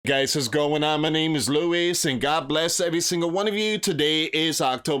Guys, what's going on? My name is Luis, and God bless every single one of you. Today is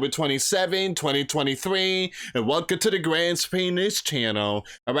October 27, 2023, and welcome to the Grand Spanish channel.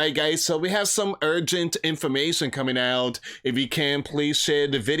 All right, guys, so we have some urgent information coming out. If you can, please share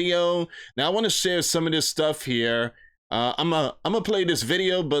the video. Now, I want to share some of this stuff here. I'm gonna play this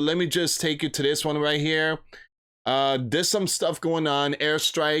video, but let me just take you to this one right here. There's some stuff going on,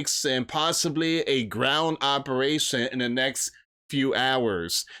 airstrikes, and possibly a ground operation in the next few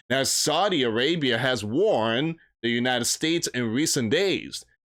hours. Now, Saudi Arabia has warned the United States in recent days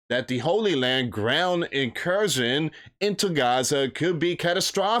that the Holy Land ground incursion into Gaza could be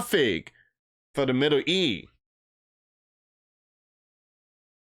catastrophic for the Middle East.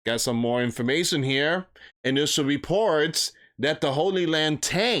 Got some more information here. Initial reports that the Holy Land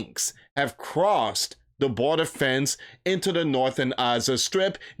tanks have crossed the border fence into the northern Gaza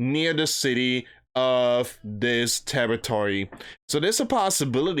Strip near the city of this territory. So there's a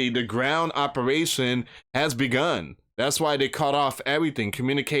possibility the ground operation has begun. That's why they cut off everything: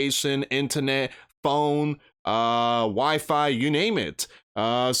 communication, internet, phone, Wi-Fi, you name it.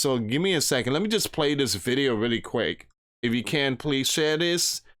 So give me a second. Let me just play this video really quick. If you can, please share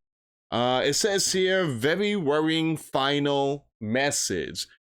this. It says here, very worrying final message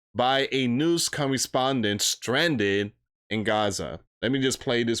by a news correspondent stranded in Gaza. Let me just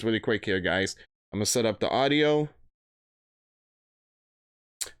play this really quick here, guys. I'm gonna set up the audio.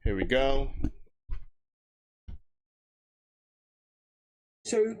 Here we go.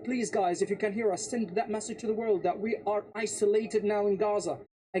 So please, guys, if you can hear us, send that message to the world that we are isolated now in Gaza.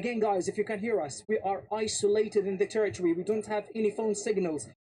 Again, guys, if you can hear us, we are isolated in the territory. We don't have any phone signals.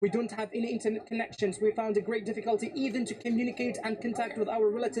 We don't have any internet connections. We found a great difficulty even to communicate and contact with our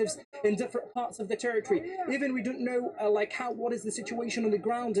relatives in different parts of the territory. Even we don't know what is the situation on the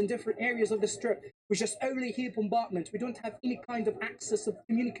ground in different areas of the strip. We just only hear bombardment. We don't have any kind of access of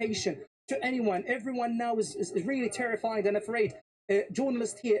communication to anyone. Everyone now is really terrified and afraid.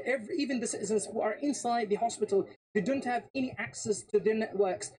 Journalists here, even the citizens who are inside the hospital, they don't have any access to their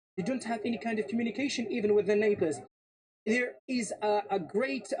networks. They don't have any kind of communication even with their neighbors. There is a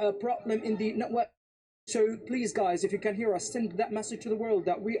great problem in the network. So please, guys, if you can hear us, send that message to the world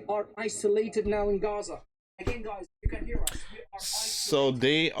that we are isolated now in Gaza. Again, guys, if you can hear us, we are isolated. So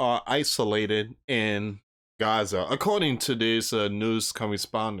they are isolated in Gaza, according to this news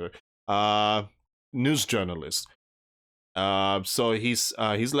correspondent, news journalist. So he's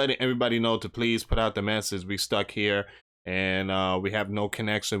letting everybody know to please put out the message. We stuck here, and we have no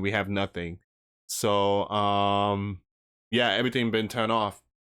connection. We have nothing. So yeah, everything been turned off.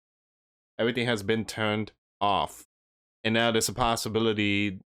 Everything has been turned off, and now there's a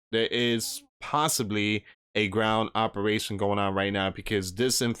possibility. There is possibly a ground operation going on right now because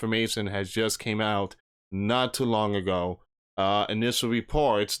this information has just came out not too long ago. Initial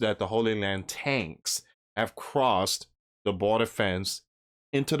reports that the Holy Land tanks have crossed the border fence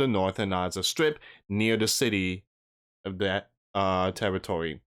into the northern Gaza Strip near the city of that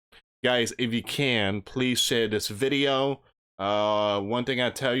territory. Guys, if you can, please share this video. One thing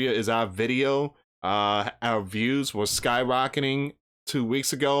I tell you is our video, our views were skyrocketing 2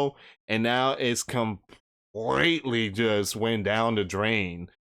 weeks ago, and now it's completely just went down the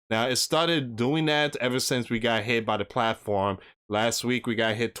drain. Now, it started doing that ever since we got hit by the platform. Last week, we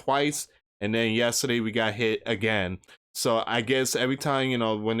got hit twice, and then yesterday, we got hit again. So I guess every time,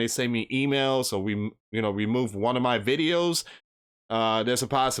 when they send me emails or we, remove one of my videos, there's a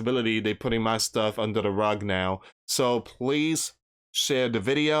possibility they're putting my stuff under the rug now. So please share the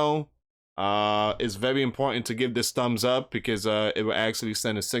video. It's very important to give this thumbs up because it will actually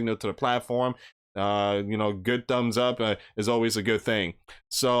send a signal to the platform. Good thumbs up is always a good thing.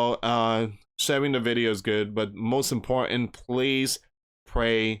 So sharing the video is good, but most important, please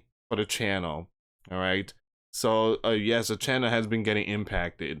pray for the channel. All right. So yes, the channel has been getting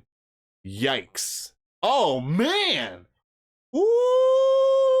impacted. Yikes. Oh man.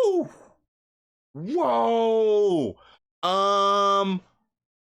 Ooh. Whoa.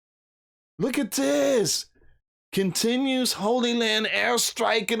 Look at this. Continues Holy Land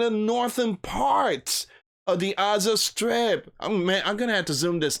airstrike in the northern parts of the Gaza Strip. Oh man, I'm gonna have to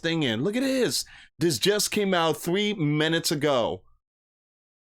zoom this thing in. Look at this. This just came out 3 minutes ago.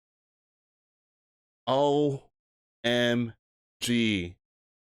 OMG.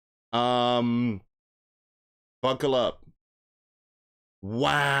 Buckle up.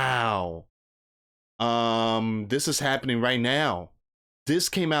 Wow. This is happening right now. This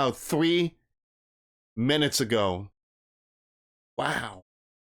came out 3 minutes ago. Wow.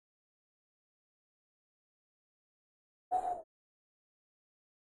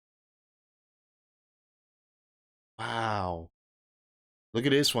 Wow. Look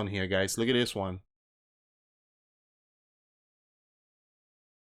at this one here, guys. Look at this one.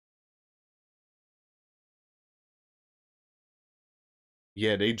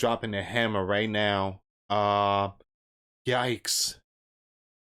 Yeah, they dropping the hammer right now. Yikes.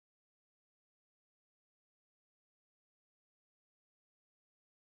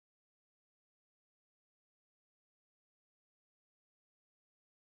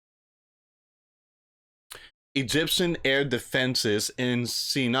 Egyptian air defenses in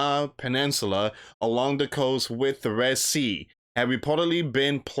Sinai Peninsula along the coast with the Red Sea have reportedly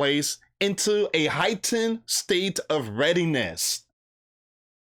been placed into a heightened state of readiness.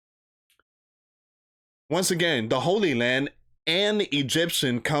 Once again, the Holy Land and the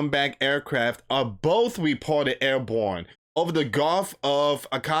Egyptian comeback aircraft are both reported airborne over the Gulf of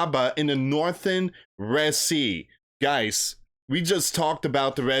Aqaba in the northern Red Sea. Guys, we just talked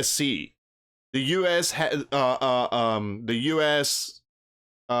about the Red Sea. The U.S. has the U.S.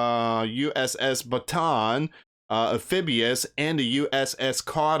 USS Bataan, amphibious, and the USS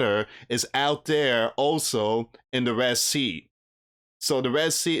Carter is out there also in the Red Sea. So the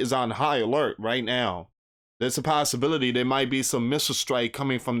Red Sea is on high alert right now. There's a possibility there might be some missile strike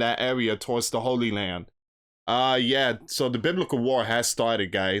coming from that area towards the Holy Land. Yeah, so the biblical war has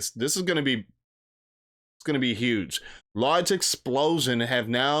started, guys. This is gonna be huge. Large explosions have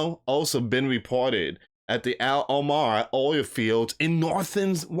now also been reported at the Al Omar oil field in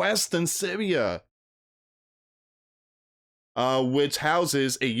northern western Syria, which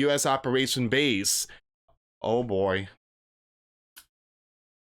houses a U.S. operation base. Oh boy.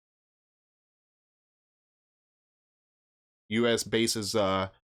 U.S. bases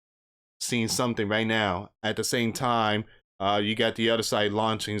seeing something right now. At the same time, you got the other side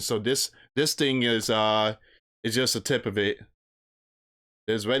launching. So this thing is just a tip of it.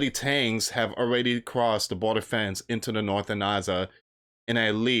 The Israeli tanks have already crossed the border fence into the northern Gaza in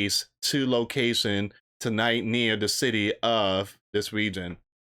at least 2 locations tonight near the city of this region.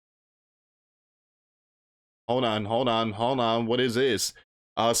 Hold on. What is this?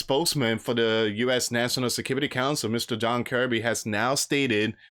 A spokesman for the U.S. National Security Council, Mr. John Kirby, has now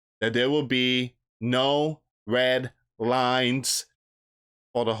stated that there will be no red lines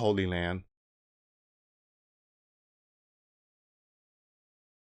for the Holy Land.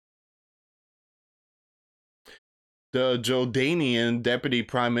 The Jordanian Deputy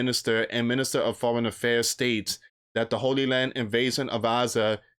Prime Minister and Minister of Foreign Affairs states that the Holy Land invasion of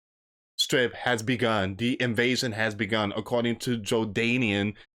Gaza Strip has begun. The invasion has begun, according to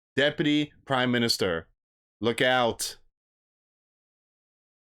Jordanian Deputy Prime Minister. Look out.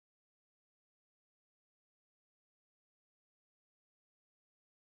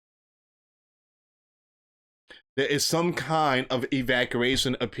 There is some kind of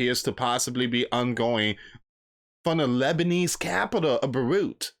evacuation appears to possibly be ongoing from the Lebanese capital of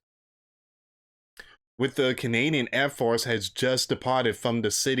Beirut, with the Canadian Air Force has just departed from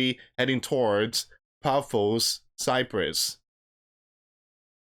the city heading towards Paphos, Cyprus.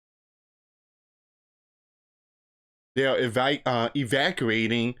 They are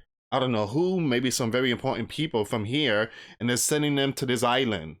evacuating, I don't know who, maybe some very important people from here, and they're sending them to this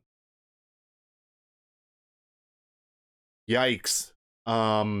island. Yikes.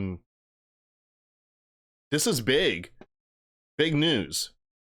 This is big. Big news.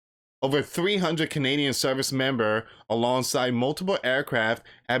 Over 300 Canadian service members, alongside multiple aircraft,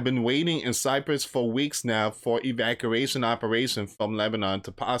 have been waiting in Cyprus for weeks now for evacuation operation from Lebanon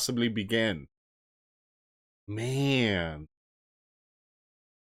to possibly begin. Man,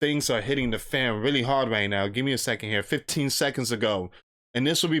 things are hitting the fan really hard right now. Give me a second here. 15 seconds ago,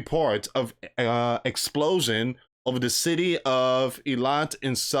 initial reports of explosion over the city of Eilat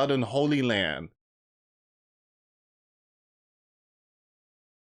in southern Holy Land.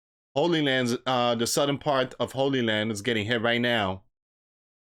 Holy Land's, the southern part of Holy Land is getting hit right now.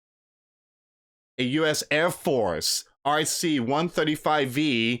 A U.S. Air Force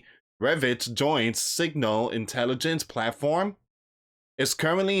RC-135V Revit Joint Signal Intelligence Platform is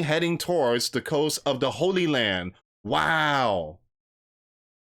currently heading towards the coast of the Holy Land. Wow.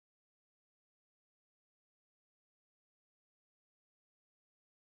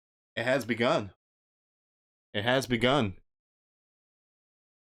 It has begun. It has begun.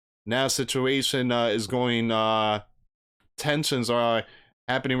 Now situation is going, tensions are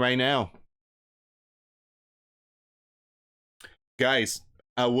happening right now. Guys,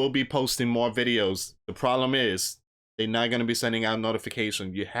 I will be posting more videos. The problem is they're not going to be sending out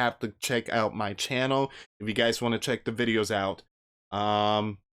notification. You have to check out my channel if you guys want to check the videos out.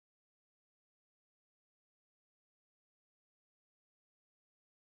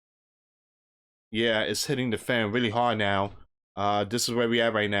 Yeah, it's hitting the fan really hard now. This is where we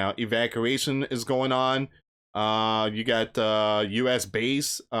at right now. Evacuation is going on. You got U.S.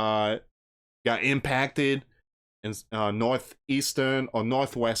 base got impacted in northeastern or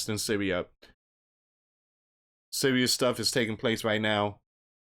northwestern Syria. Serious stuff is taking place right now.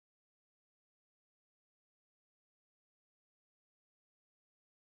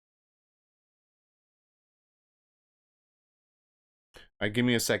 All right, give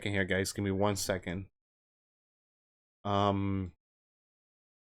me a second here, guys. Give me 1 second.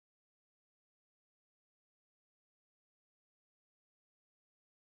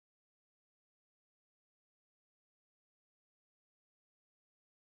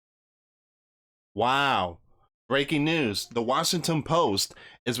 Wow. Breaking news. The Washington Post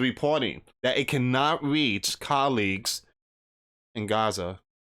is reporting that it cannot reach colleagues in Gaza.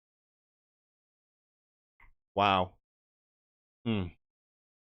 Wow.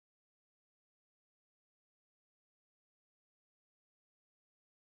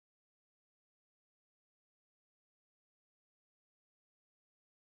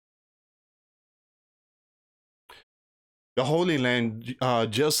 The Holy Land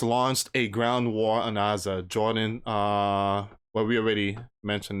just launched a ground war on Gaza. Jordan, well, we already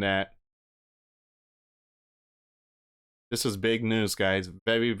mentioned that. This is big news, guys.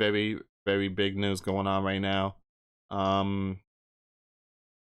 Very, very, very big news going on right now.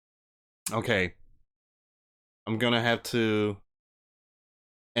 Okay. I'm gonna have to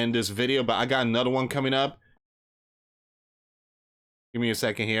end this video, but I got another one coming up. Give me a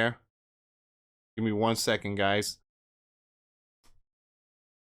second here. Give me 1 second, guys.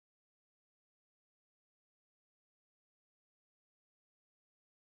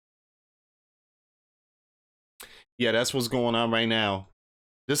 Yeah, that's what's going on right now.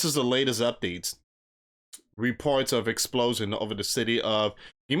 This is the latest updates. Reports of explosion over the city of...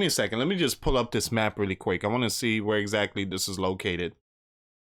 Give me a second. Let me just pull up this map really quick. I want to see where exactly this is located.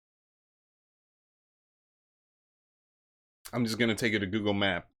 I'm just going to take it to Google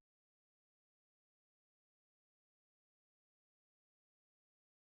Map.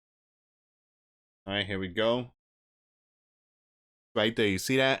 All right, here we go. Right there, you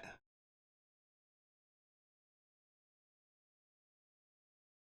see that?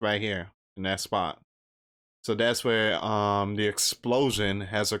 Right here, in that spot. So that's where the explosion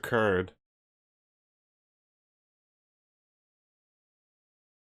has occurred.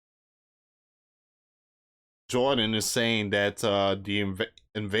 Jordan is saying that the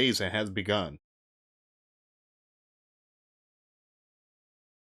invasion has begun.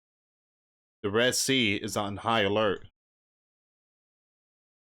 The Red Sea is on high alert.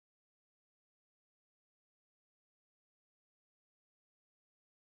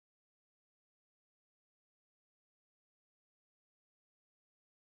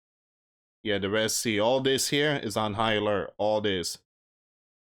 Yeah, the Red Sea. All this here is on high alert. All this.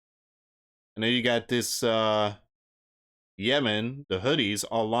 And then you got this Yemen, the Houthis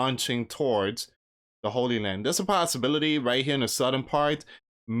are launching towards the Holy Land. There's a possibility right here in the southern part.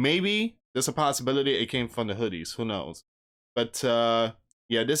 Maybe there's a possibility it came from the Houthis. Who knows? But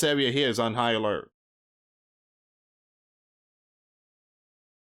yeah, this area here is on high alert.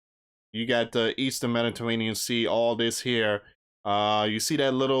 You got the Eastern Mediterranean Sea, all this here. You see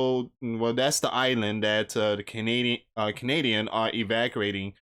that little, well, that's the island that the Canadian are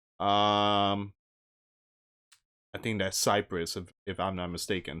evacuating. I think that's Cyprus, if I'm not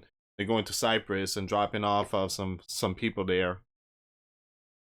mistaken. They're going to Cyprus and dropping off of some people there.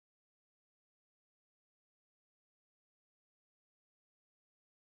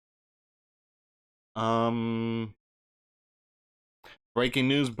 Breaking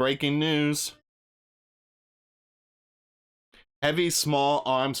news, breaking news. Heavy small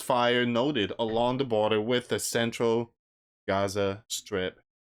arms fire noted along the border with the central Gaza Strip.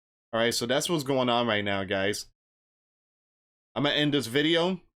 Alright, so that's what's going on right now, guys. I'm going to end this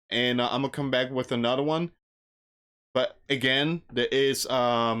video, and I'm going to come back with another one. But again, there is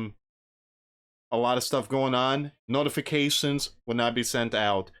a lot of stuff going on. Notifications will not be sent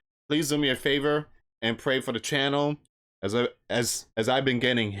out. Please do me a favor and pray for the channel, as I've been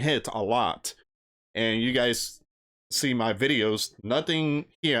getting hit a lot. And you guys see my videos, nothing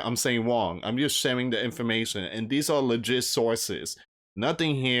here I'm saying wrong. I'm just sharing the information, and these are legit sources.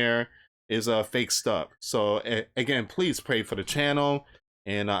 Nothing here is fake stuff. So again, please pray for the channel.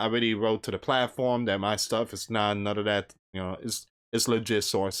 And I already wrote to the platform that my stuff is not none of that. You know, it's legit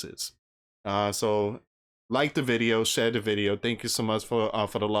sources. So like the video, share the video. Thank you so much for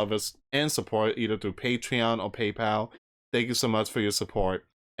the lovers and support, either through Patreon or PayPal. Thank you so much for your support.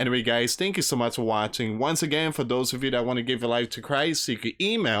 Anyway, guys, thank you so much for watching. Once again, for those of you that want to give your life to Christ, you can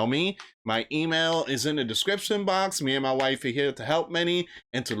email me. My email is in the description box. Me and my wife are here to help many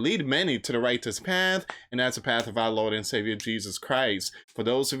and to lead many to the righteous path, and that's the path of our Lord and Savior Jesus Christ. For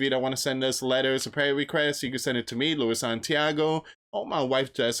those of you that want to send us letters or prayer requests, you can send it to me, Luis Santiago, or my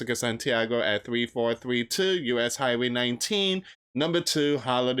wife, Jessica Santiago, at 3432 US Highway 19, number 2,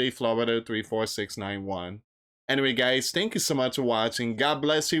 Holiday, Florida 34691. Anyway, guys, thank you so much for watching. God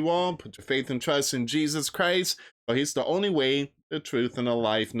bless you all. Put your faith and trust in Jesus Christ, for he's the only way, the truth, and the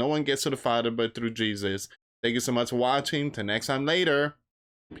life. No one gets to the Father but through Jesus. Thank you so much for watching. Till next time later.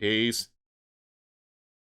 Peace.